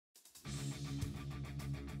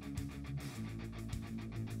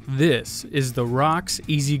This is the Rox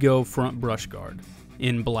EZGO front brush guard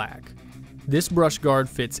in black. This brush guard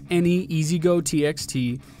fits any EZGO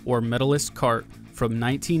TXT or Medalist cart from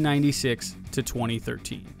 1996 to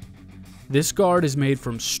 2013. This guard is made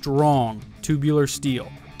from strong tubular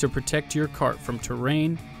steel to protect your cart from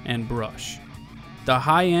terrain and brush. The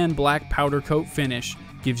high-end black powder coat finish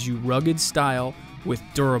gives you rugged style with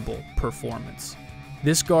durable performance.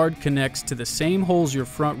 This guard connects to the same holes your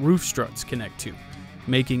front roof struts connect to,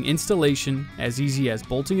 making installation as easy as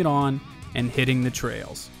bolting it on and hitting the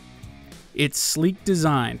trails. Its sleek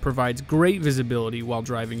design provides great visibility while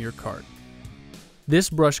driving your cart. This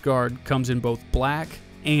brush guard comes in both black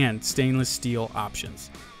and stainless steel options.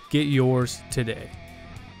 Get yours today.